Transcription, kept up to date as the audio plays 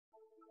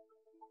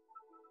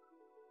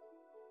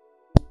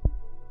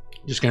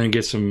Just gonna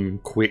get some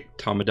quick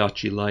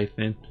Tomodachi life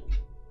in.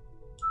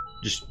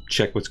 Just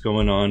check what's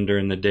going on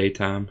during the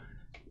daytime.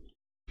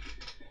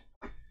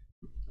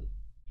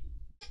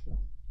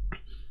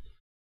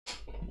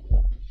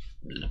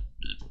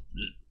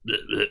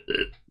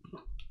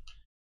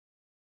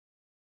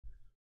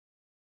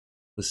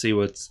 Let's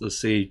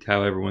see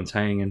how everyone's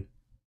hanging.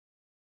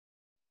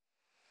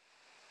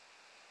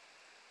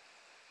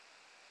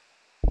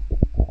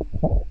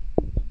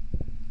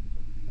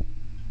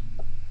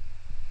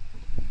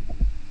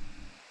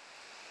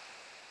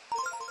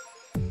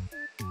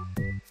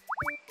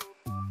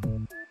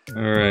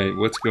 Alright,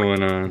 what's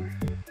going on?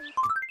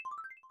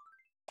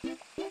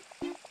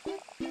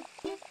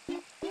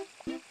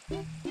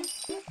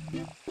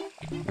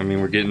 I mean,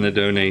 we're getting the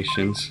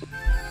donations.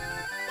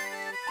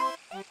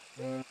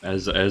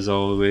 As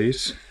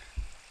always.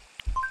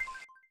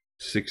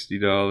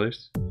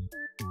 $60.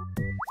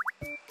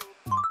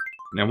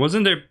 Now,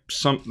 wasn't there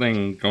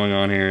something going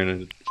on here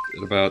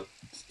at about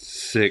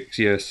 6?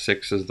 Yes,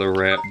 6 is the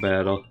rap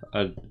battle.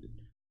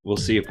 We'll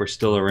see if we're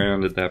still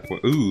around at that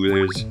point. Ooh,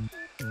 there's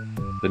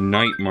the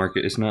night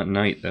market. It's not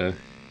night, though.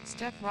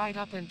 Step right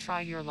up and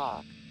try your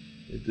luck.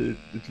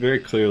 It's very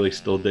clearly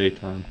still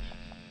daytime.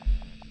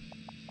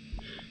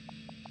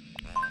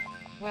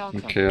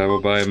 Welcome. Okay, I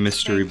will buy a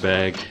mystery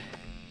bag.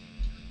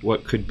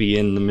 What could be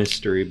in the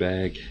mystery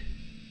bag?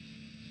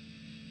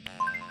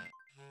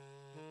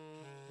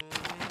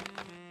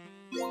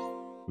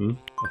 A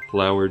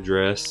flower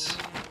dress.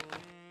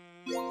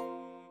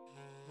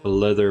 A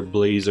leather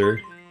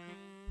blazer.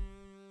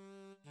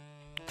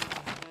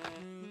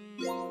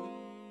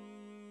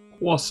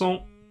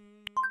 Croissant.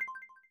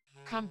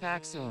 Come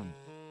back soon.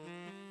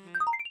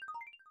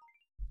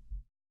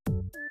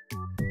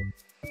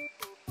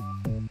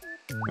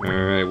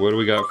 Alright, what do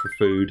we got for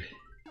food?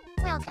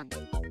 Welcome.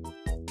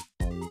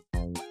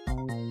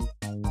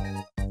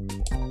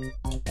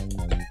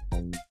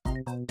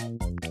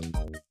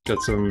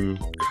 Got some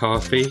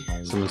coffee,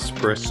 some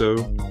espresso,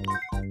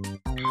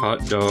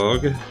 hot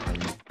dog,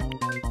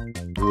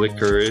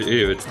 liquor.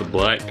 Ew, it's the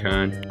black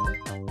kind.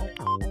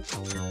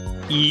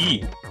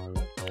 Eee!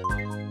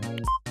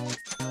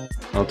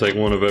 I'll take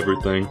one of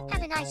everything.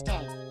 Have a nice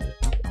day.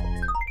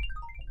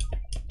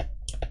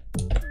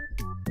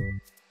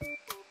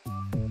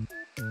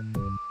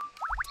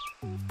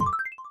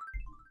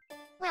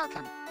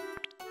 Welcome.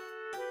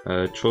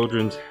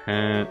 Children's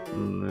hat.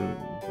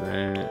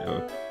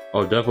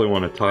 Oh, definitely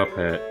want a top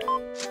hat.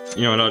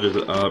 You know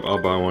what?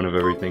 I'll buy one of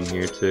everything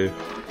here too.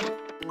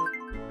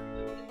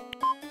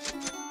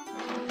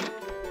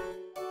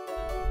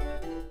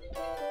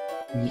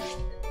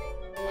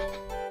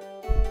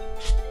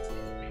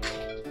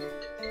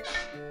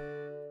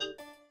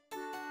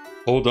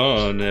 Hold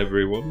on,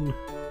 everyone.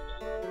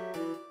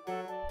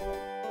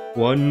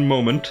 One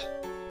moment.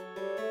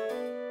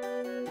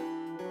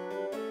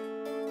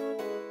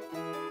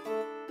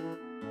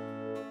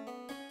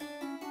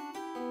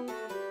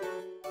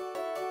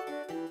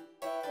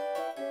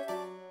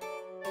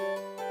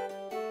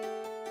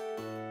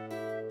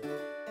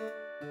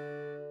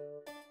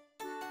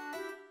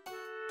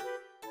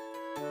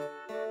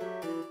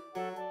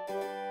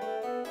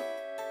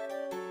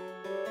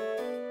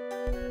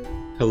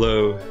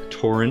 Hello,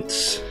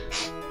 Torrance.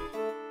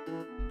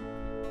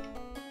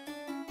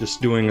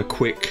 Just doing a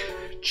quick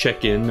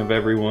check-in of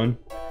everyone.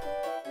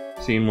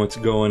 Seeing what's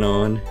going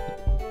on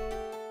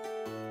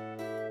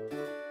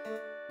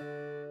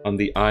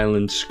the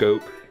island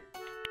scope.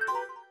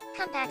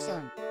 Come back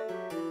soon.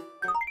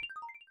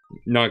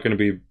 Not gonna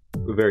be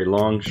a very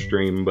long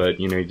stream, but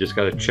you know, you just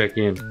gotta check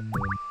in.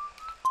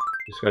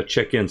 Just gotta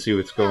check in, see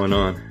what's going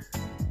on.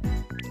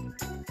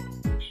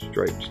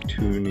 Striped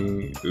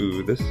tunic.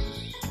 Ooh, this...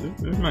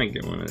 I might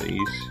get one of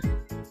these.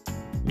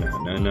 No,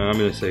 I'm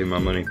gonna save my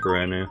money for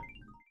right now.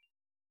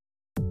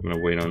 I'm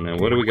gonna wait on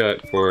that. What do we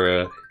got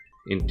for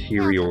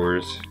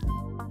interiors?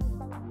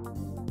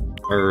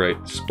 Alright,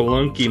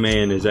 Spelunky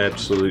Man is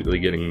absolutely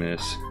getting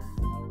this.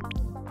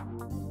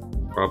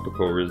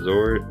 Tropical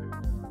Resort.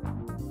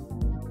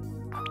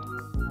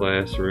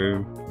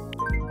 Classroom.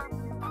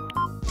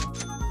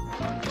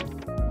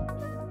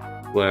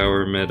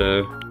 Flower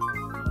Meadow.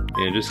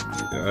 Yeah, just,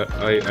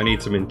 I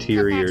need some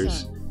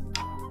interiors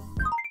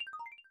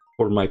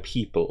for my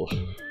people.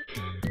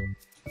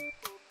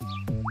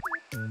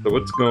 So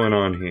what's going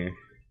on here?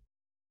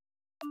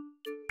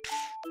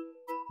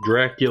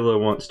 Dracula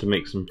wants to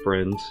make some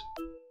friends.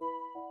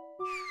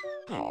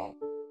 Oh.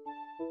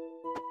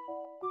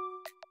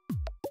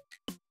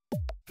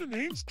 The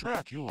name's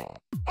Dracula.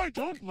 I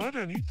don't let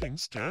anything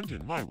stand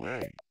in my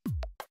way.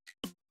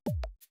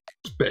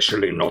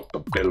 Especially not the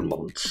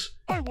Belmonts.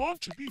 I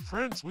want to be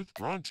friends with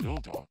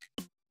Gruntilda.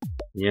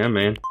 Yeah,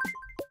 man.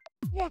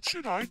 What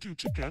should I do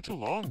to get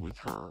along with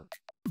her?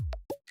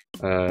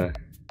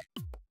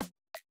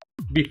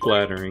 Be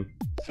flattering.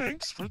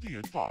 Thanks for the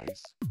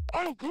advice.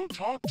 I'll go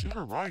talk to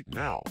her right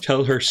now.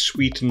 Tell her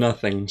sweet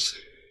nothings.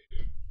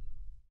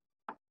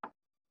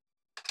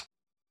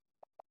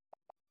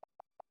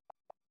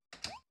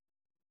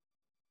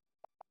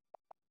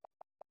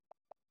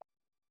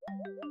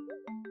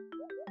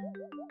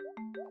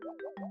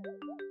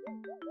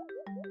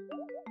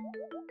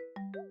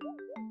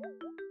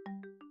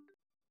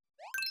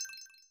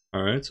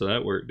 Alright, so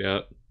that worked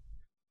out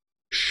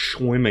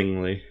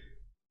swimmingly.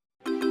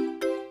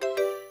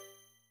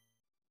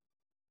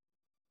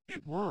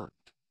 It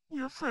worked.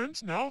 We're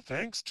friends now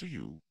thanks to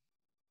you.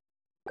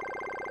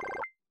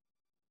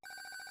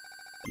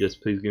 Yes,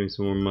 please give me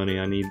some more money.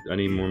 I need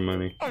more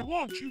money. I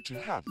want you to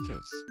have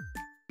this.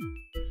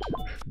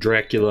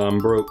 Dracula, I'm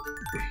broke.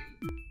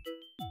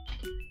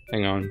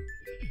 Hang on.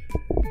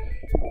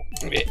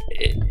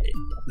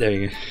 There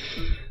you go.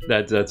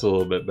 That's a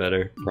little bit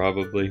better.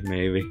 Probably,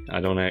 maybe. I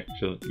don't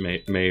actually.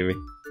 Maybe.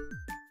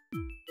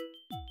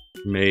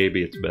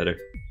 Maybe it's better.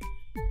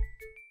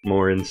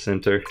 More in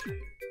center.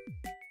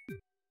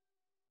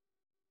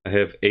 I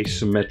have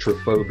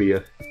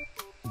asymmetrophobia.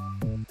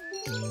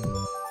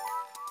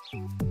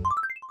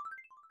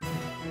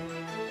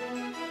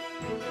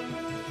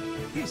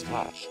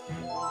 Newsflash.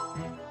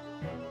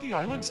 The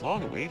island's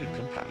long-awaited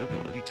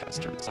compatibility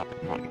tester is up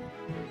and running.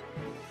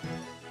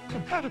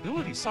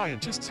 Compatibility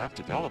scientists have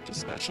developed a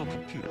special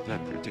computer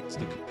that predicts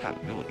the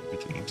compatibility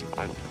between two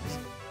islanders.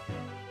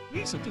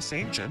 These of the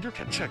same gender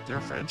can check their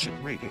friendship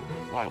rating,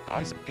 while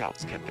guys and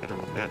gals can get a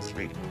romance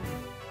rating.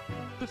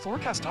 The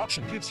forecast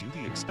option gives you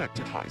the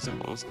expected highs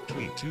and lows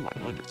between two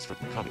islanders for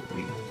the coming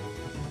week.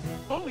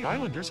 Only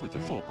islanders with a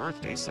full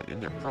birthday set in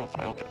their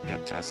profile can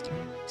get tested,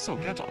 so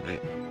get on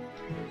it.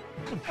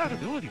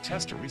 Compatibility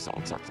tester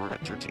results are for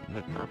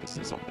entertainment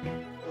purposes only.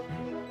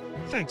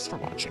 Thanks for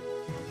watching.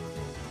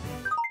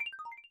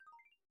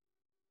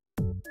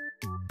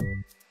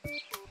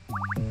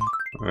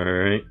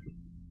 Alright.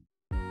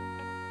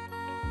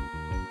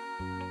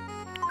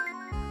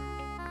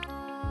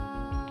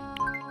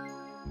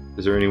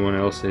 Is there anyone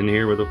else in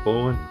here with a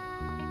full one?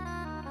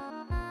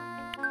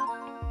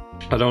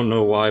 I don't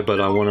know why, but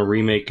I want a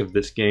remake of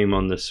this game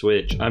on the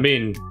Switch. I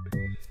mean,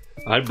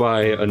 I'd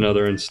buy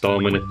another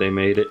installment if they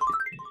made it.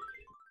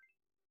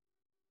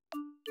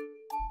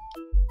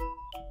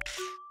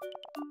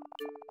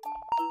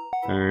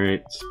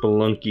 Alright,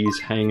 Spelunky's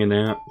hanging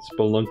out.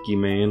 Spelunky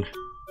man.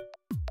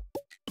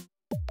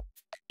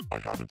 I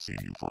haven't seen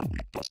you for a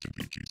week,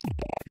 DustinVG's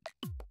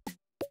lookalike.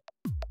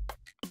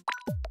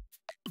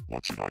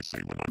 What should I say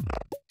when I'm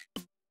mad?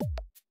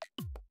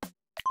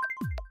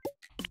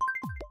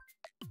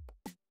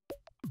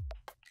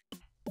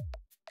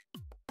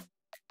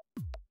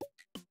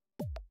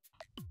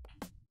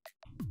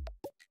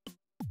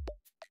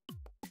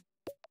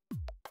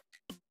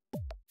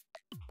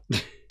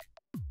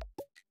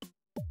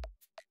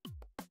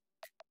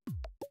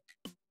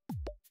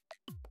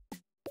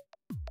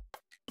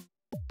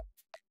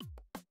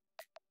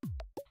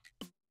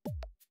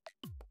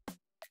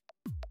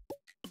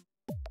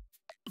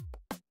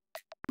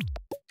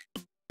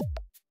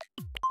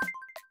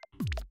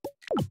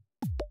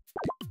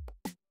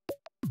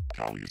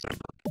 Callie is angered.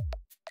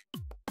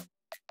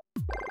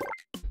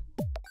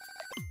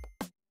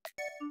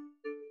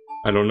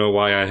 I don't know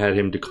why I had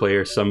him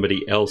declare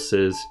somebody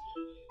else's.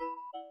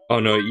 Oh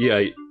no,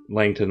 yeah,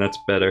 Langton, that's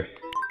better.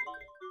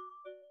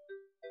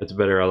 That's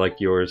better, I like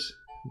yours.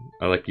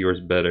 I like yours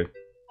better.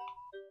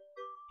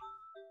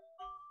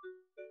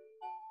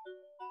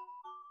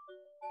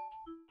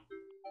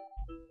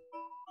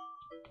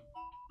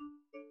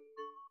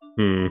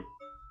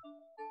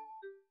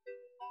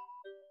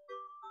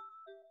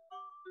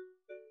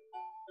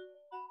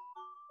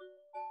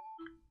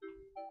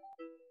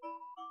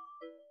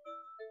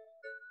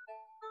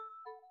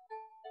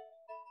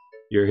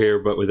 You're here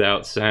but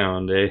without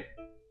sound, eh?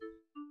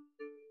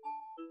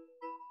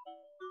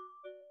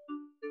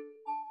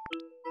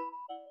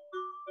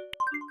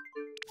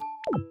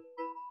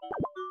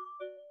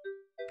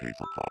 Pay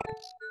for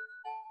crimes.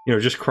 You know,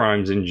 just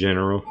crimes in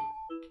general.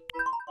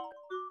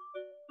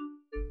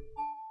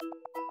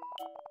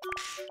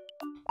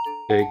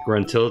 Okay,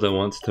 Gruntilda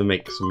wants to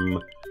make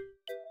some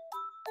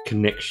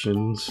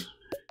connections.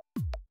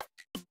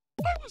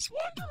 I was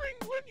wondering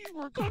when you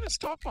were gonna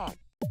stop by.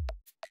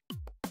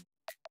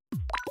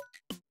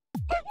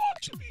 I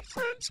want to be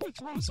friends with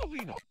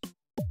Rosalina.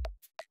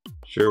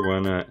 Sure, why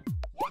not?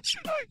 What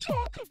should I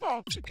talk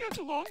about to get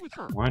along with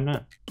her? Why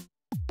not?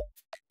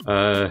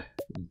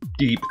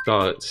 Deep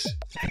thoughts.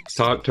 Thanks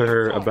Talk to for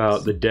her the advice.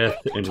 about the death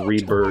I will and talk to her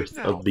rebirth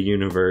right now. of the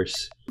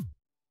universe.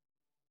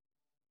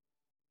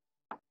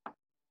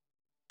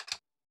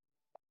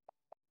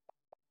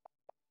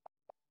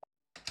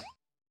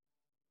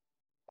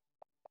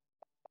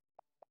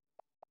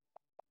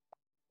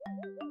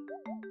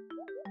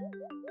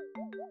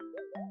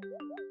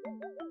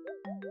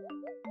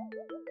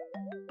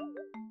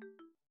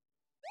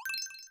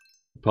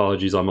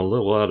 Apologies, I'm a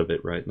little out of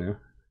it right now.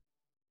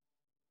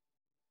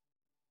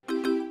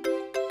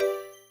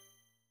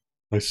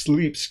 My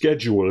sleep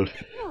schedule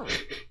Sure.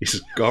 is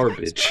Friends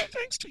garbage. now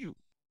thanks to you.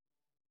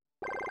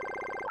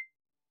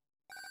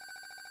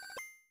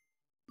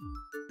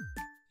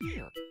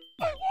 Here,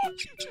 I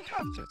want you to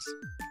have this.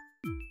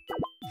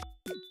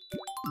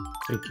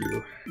 Thank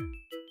you.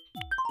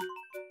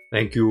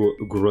 Thank you,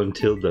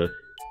 Gruntilda.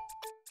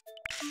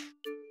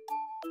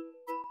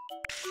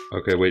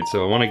 Okay, wait,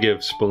 so I want to give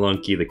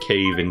Spelunky the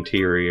cave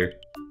interior.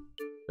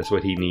 That's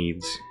what he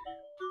needs.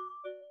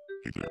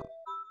 Hey there.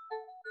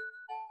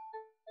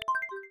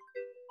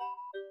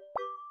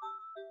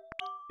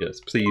 Yes,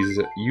 please.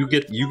 You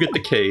get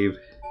the cave.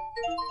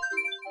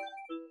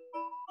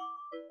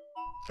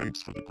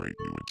 Thanks for the great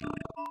new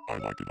interior. I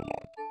like it a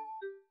lot.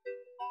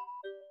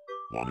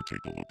 Want to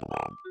take a look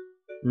around?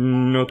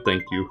 No,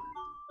 thank you.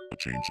 A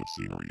change of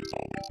scenery is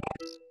always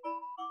nice.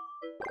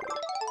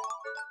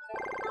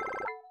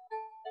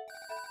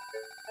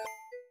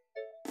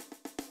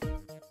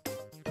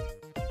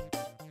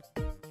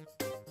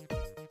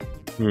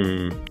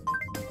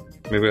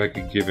 Maybe I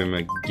could give him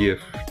a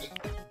gift.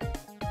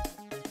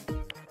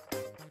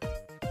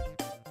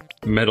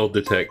 Metal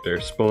detector.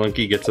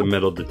 Spelunky gets a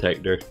metal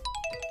detector.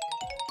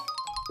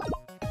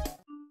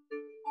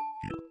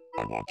 Here,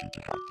 I want you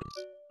to have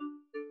this.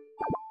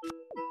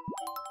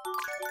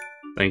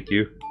 Thank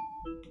you.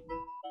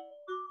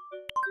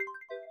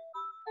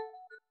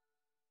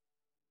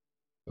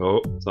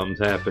 Oh, something's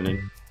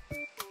happening.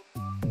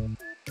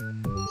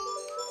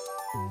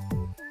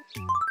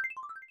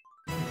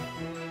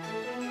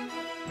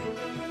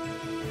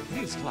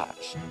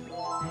 Newsflash.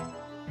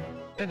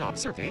 An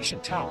observation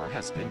tower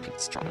has been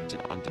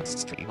constructed on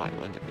Duststream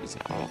Island and is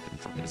now open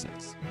for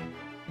business.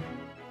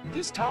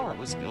 This tower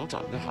was built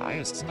on the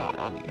highest spot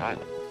on the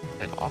island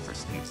and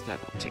offers views that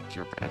will take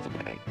your breath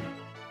away.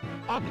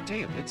 On the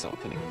day of its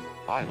opening,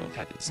 Island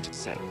had this to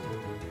say: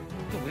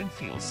 "The wind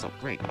feels so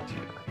great up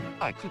here.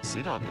 I could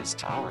sit on this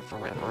tower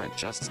forever and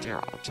just stare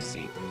out to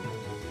sea."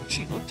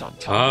 She looked on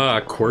top. Ah,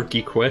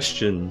 quirky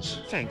questions.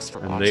 Thanks for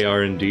And watching. they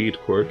are indeed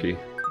quirky.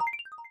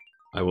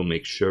 I will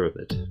make sure of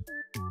it.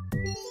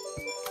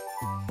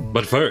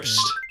 But first...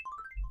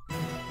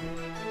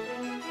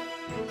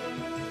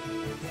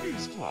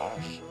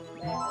 Newsflash.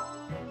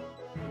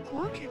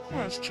 Quirky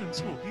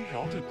questions will be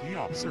held at the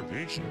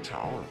observation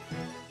tower.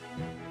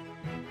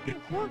 In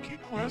quirky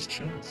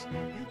questions,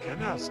 you can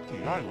ask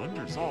the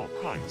islanders all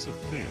kinds of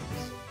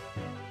things.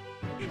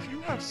 If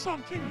you have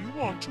something you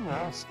want to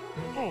ask,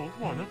 hold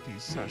one of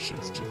these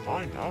sessions to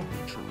find out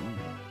the truth.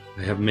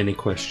 I have many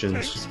questions,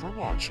 Thanks for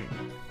watching.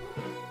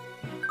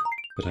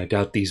 but I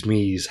doubt these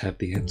me's have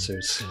the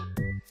answers.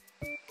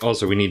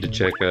 Also, we need to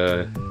check,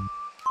 we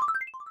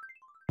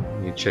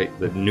need to check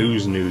the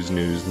news.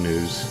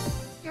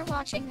 You're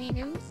watching the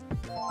news?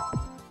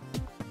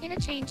 In a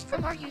change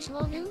from our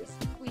usual news,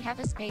 we have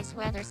a space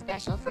weather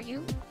special for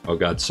you. Oh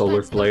god, solar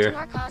Let's go flare. to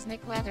our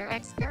cosmic weather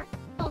expert.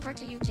 Over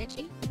to you,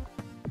 Gigi.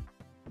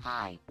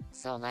 Hi,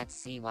 so let's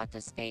see what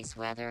the space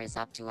weather is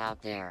up to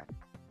out there.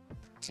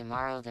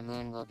 Tomorrow the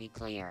moon will be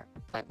clear,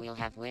 but we'll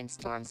have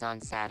windstorms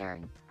on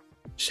Saturn.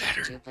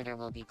 Jupiter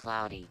will be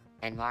cloudy,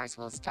 and Mars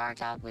will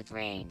start out with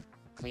rain,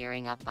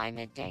 clearing up by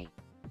midday.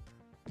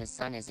 The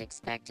sun is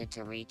expected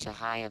to reach a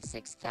high of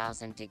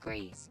 6,000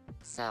 degrees,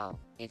 so,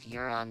 if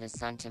you're on the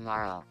sun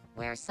tomorrow,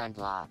 wear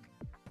sunblock.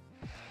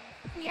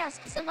 We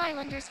asked some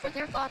islanders for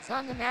their thoughts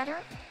on the matter.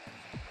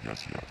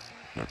 Yes,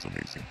 that's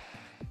amazing.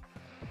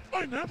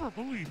 I never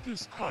believed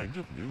this kind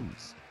of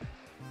news.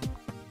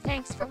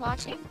 Thanks for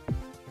watching.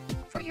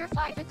 For your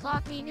 5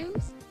 o'clock Me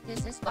News,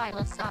 this is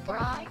Violet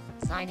Sakurai,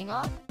 signing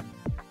off.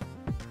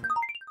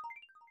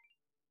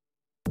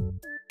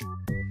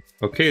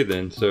 Okay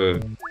then, so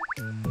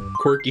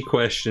quirky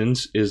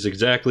questions is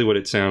exactly what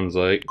it sounds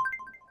like.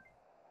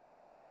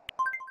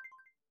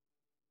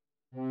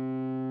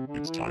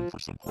 It's time for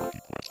some quirky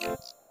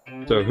questions.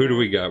 So who do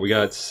we got? We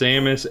got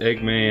Samus,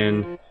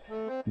 Eggman,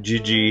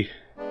 Gigi,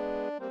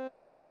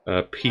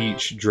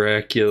 Peach,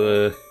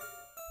 Dracula,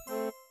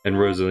 and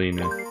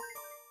Rosalina.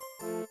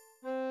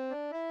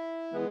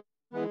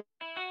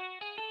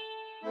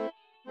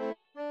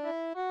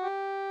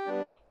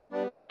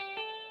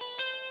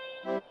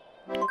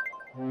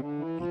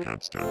 Who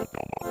can't stand the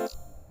Belmonts?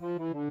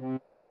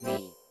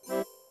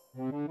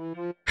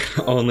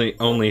 Me.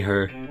 only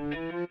her.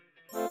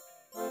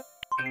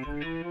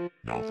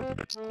 Now for the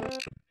next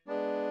question.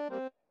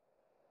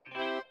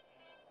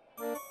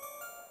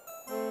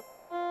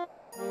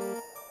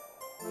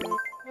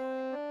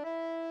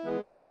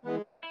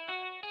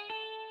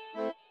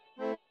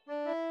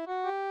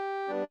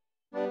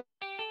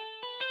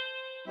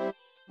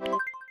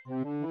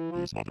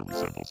 Whose mother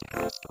resembles a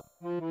hamster?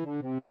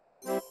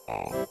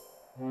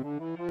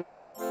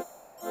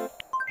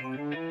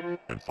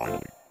 And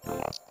finally, your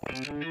last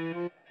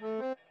question.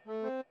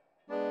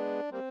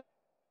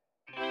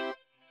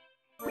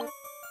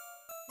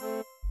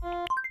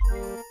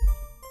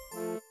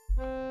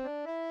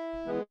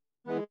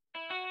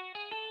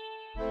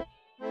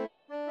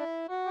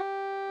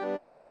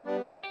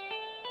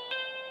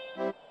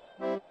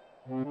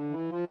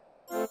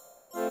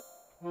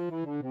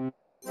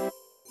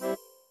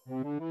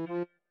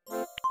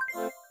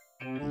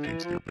 Who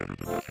thinks they're better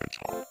than that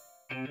hedgehog?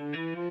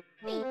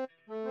 Me.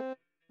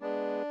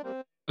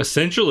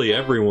 Essentially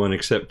everyone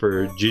except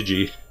for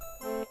Gigi.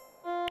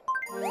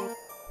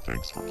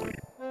 Thanks for playing.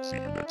 See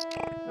you next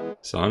time.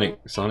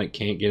 Sonic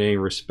can't get any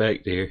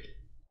respect here.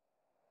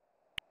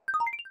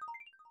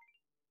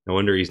 No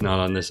wonder he's not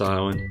on this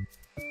island.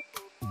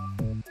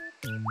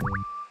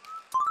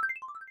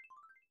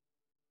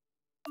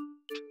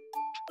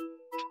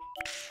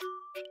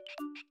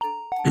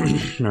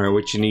 Alright,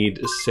 what you need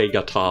is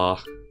Segata,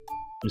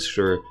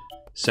 Mr.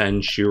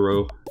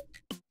 Sanshiro.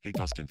 Hey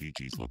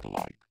DustinVG's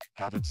look-alike.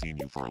 Haven't seen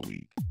you for a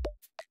week.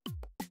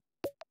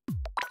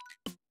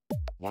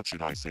 What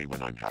should I say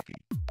when I'm happy?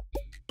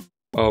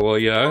 Oh, well,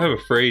 yeah, I have a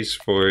phrase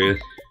for you.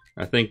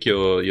 I think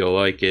you'll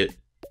like it.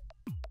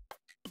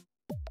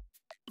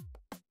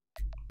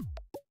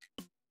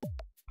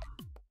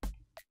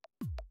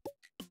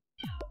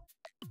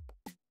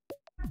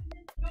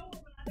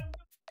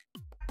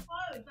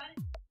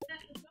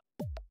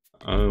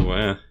 Oh,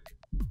 wow.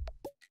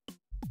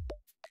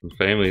 The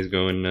family's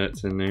going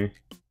nuts in there.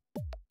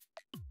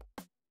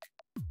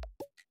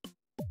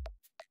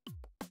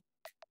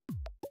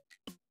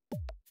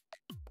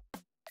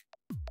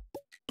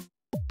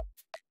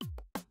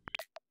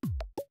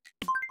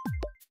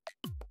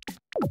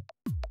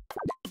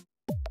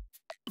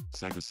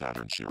 Sega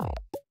Saturn Shiro.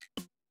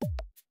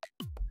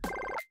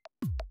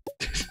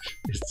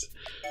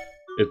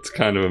 It's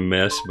kind of a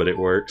mess, but it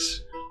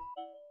works.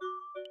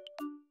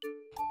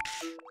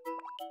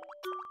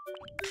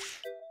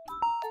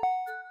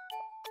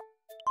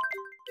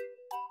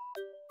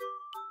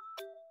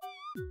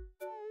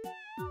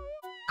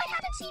 I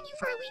haven't seen you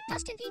for a week,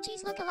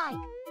 DustinVG's look-alike.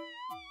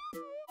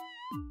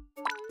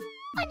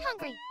 I'm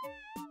hungry.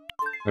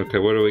 Okay,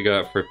 what do we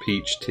got for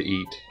Peach to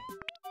eat?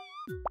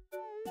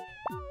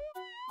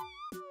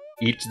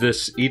 Eat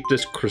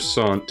this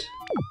croissant.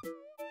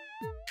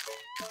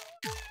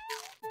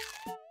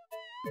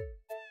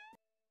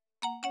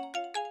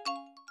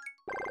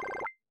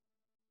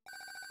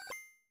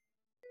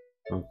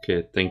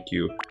 Okay, thank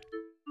you.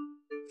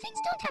 Things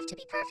don't have to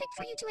be perfect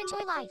for you to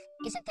enjoy life.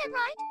 Isn't that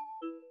right?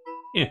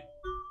 Yeah,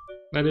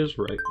 that is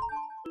right.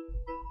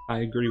 I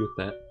agree with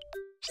that.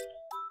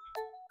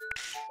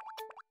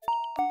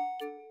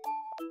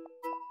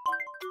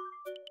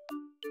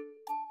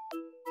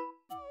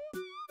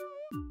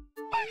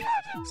 I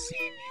haven't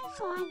seen you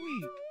for a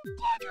week.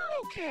 Glad you're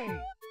okay.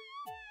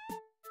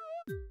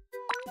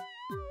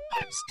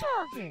 I'm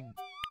starving.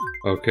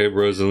 Okay,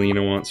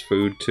 Rosalina wants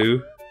food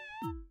too.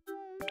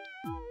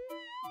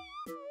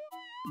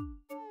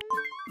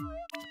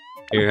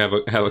 Here, have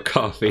a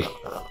coffee.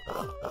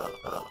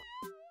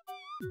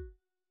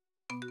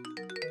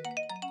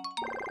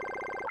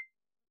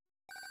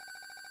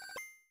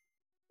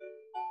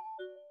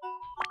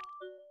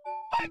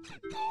 I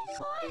could go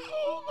for a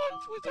whole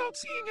month without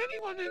seeing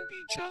anyone and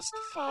be just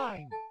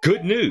fine.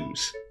 Good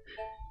news!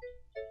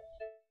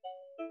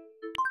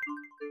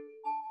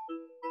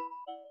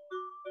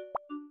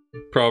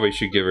 Probably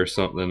should give her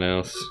something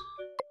else.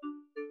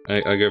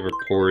 I give her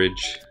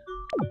porridge.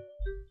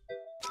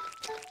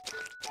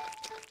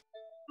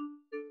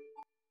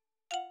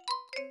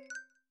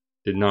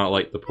 Did not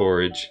like the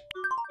porridge.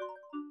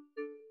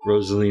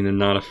 Rosalina,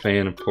 not a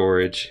fan of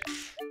porridge.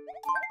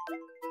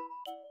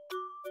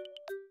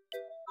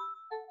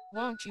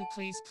 Won't you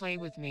please play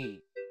with me?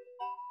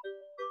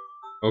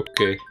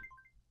 Okay.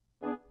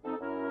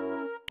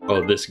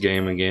 Oh, this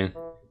game again.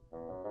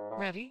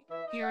 Ready?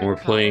 Here We're it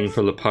playing comes.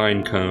 for the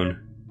pine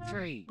cone.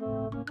 3,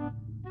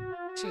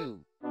 2,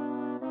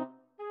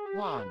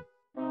 1.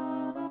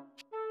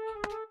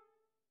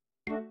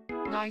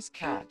 Nice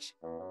catch.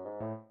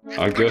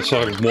 I guess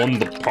I won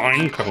the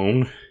pine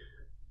cone.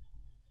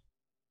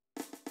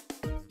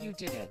 You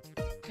did it.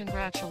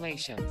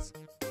 Congratulations.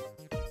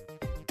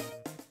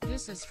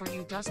 This is for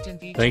you,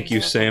 DustinVG. Thank you,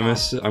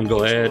 Samus. I'm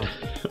glad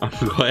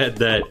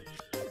that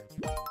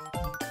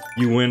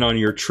you went on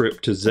your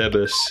trip to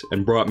Zebes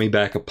and brought me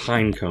back a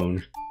pine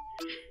cone.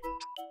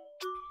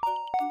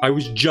 I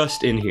was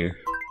just in here.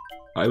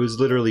 I was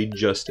literally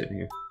just in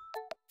here.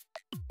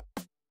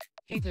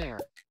 Hey there.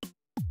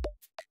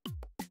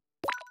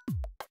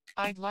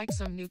 I'd like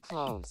some new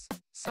clothes.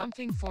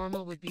 Something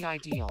formal would be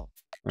ideal.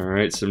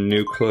 Alright, some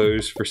new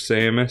clothes for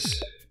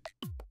Samus.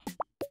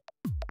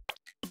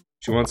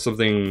 She wants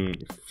something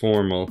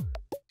formal.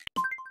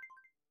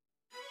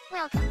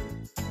 Welcome.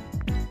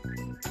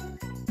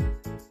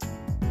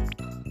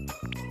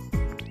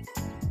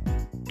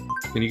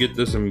 Can you get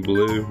this in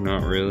blue?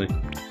 Not really.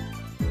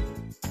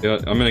 Yeah,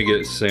 I'm gonna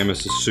get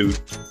Samus a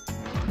suit.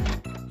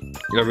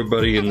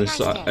 Everybody in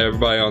this,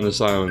 everybody on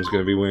this island is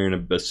gonna be wearing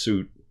a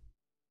suit.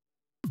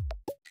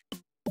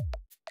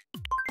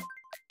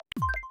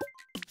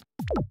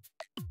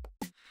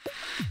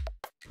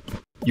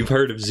 You've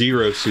heard of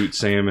Zero Suit,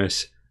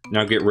 Samus.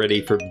 Now get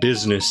ready for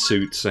Business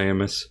Suit,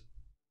 Samus.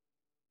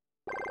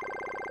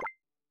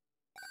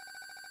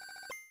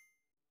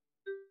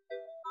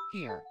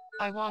 Here,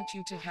 I want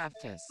you to have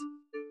this.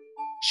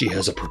 She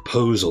has a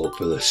proposal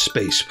for the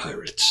space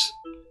pirates.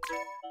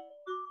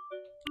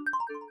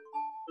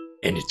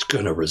 And it's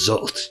gonna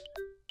result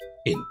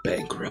in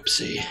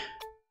bankruptcy.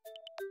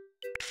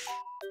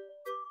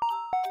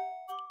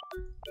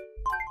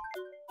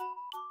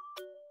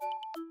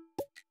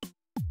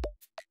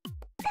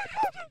 I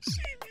haven't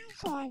seen you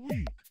for a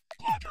week.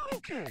 Glad you're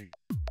okay.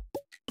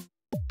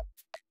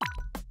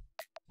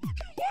 Would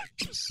you like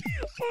to see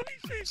a funny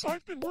face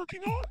I've been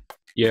working on?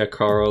 Yeah,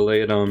 Carl,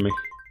 lay it on me.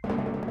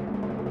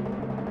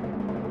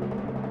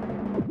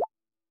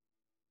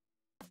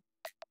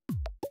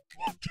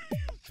 What do you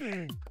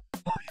think?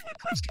 Are you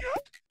impressed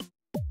yet?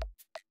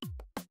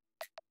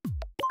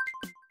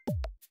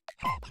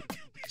 How could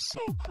you be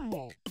so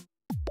cruel?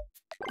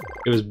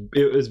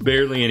 It was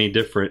barely any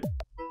different.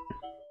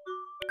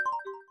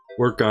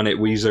 Work on it,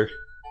 Weezer.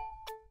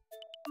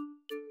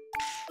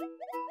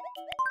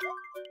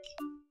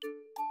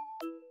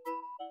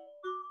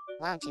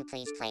 Won't you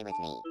please play with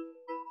me?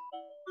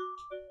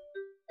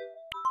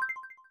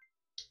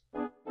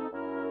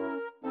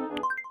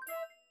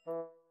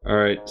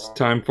 Alright, it's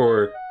time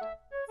for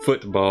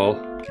football.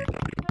 Keep at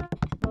it.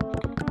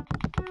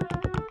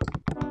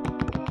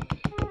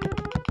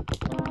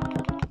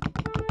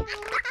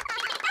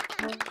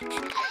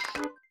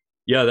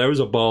 Yeah, there was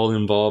a ball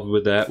involved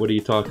with that. What are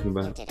you talking You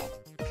about? did it.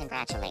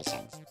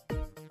 Congratulations.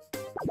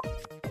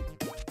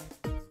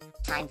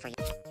 Time for you.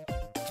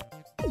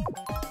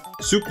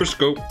 Super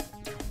Scope.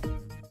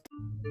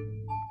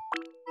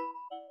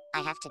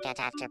 I have to get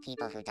after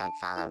people who don't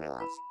follow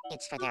rules.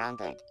 It's for their own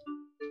good.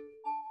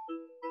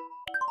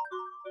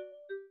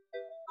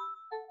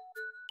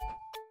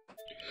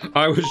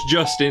 I was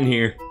just in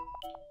here.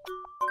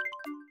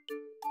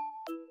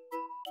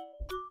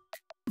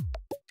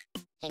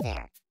 Hey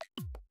there.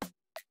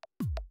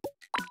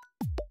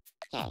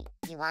 Hey,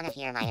 you wanna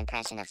hear my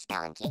impression of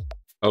Spelunky?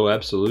 Oh,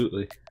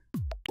 absolutely.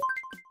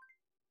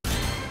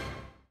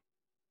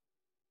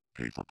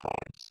 Paper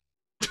crimes.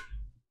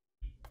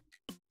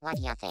 What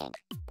do you think?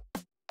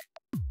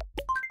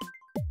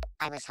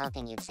 I was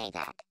hoping you'd say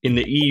that. In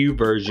the EU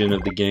version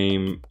of the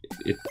game,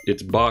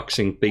 it's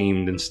boxing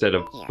themed instead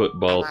of Here,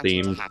 football I want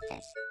you to themed. have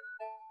this.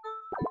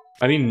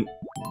 I mean,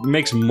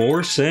 makes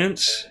more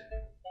sense.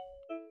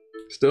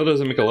 Still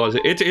doesn't make a lot of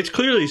sense. It's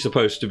clearly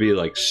supposed to be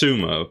like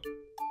sumo.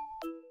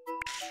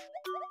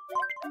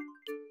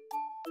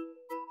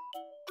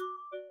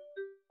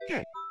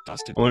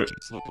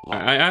 DustinVG's look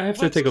alike. I have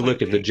to Let's take a play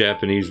look at the game.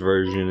 Japanese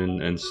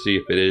version and see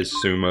if it is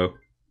sumo.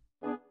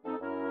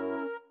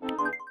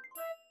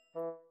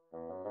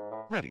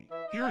 Ready,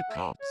 here it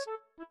comes.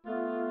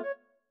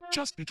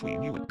 Just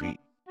between you and me.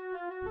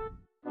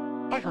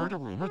 I heard a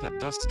rumor that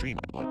Dust stream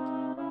I like.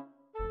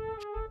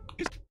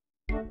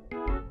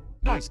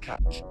 Nice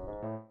catch.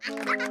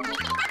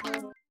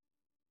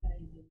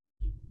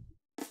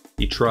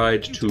 He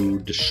tried to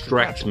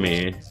distract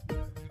me. Congratulations.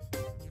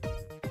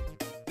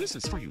 This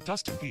is for you,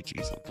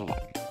 DustinVG's look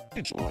alike.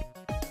 Enjoy.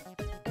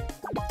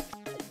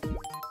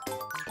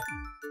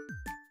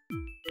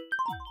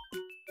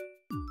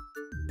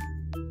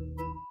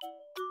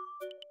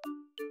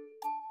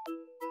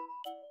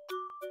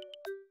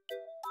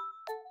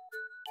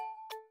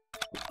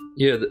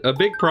 Yeah, a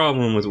big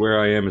problem with where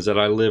I am is that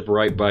I live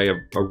right by a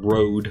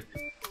road.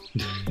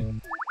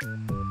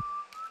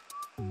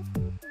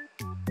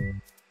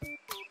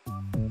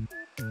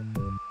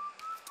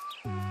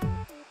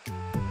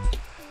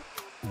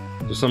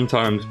 So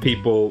sometimes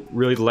people,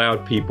 really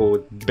loud people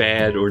with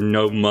bad or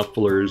no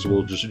mufflers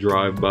will just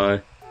drive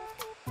by.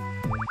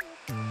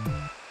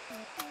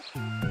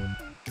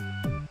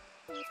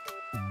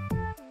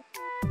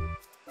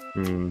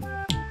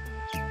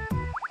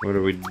 What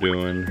are we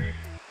doing?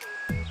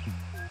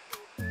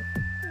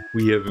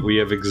 We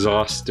have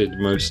exhausted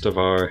most of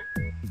our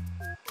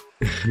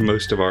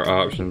most of our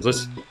options.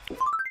 Let's.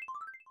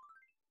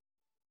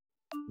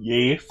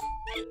 Yes.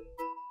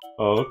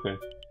 Oh, okay.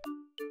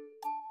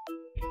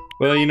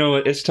 Well, you know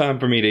what? It's time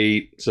for me to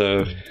eat,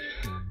 so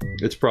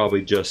it's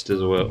probably just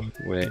as well.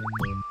 Wait.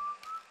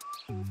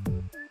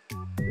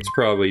 It's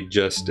probably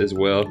just as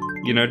well.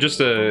 You know,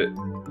 just a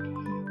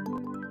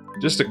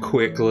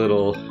quick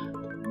little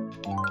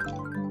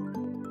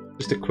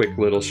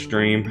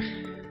stream.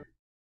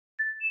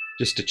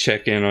 Just to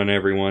check in on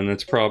everyone.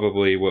 That's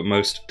probably what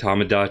most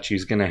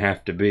Tomodachi's gonna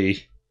have to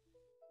be.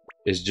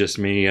 Is just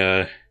me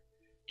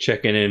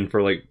checking in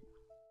for like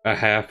a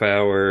half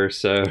hour or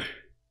so.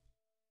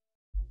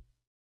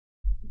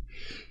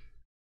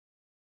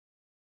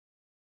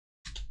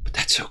 But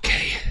that's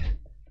okay.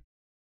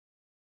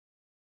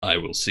 I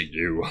will see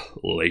you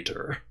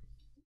later.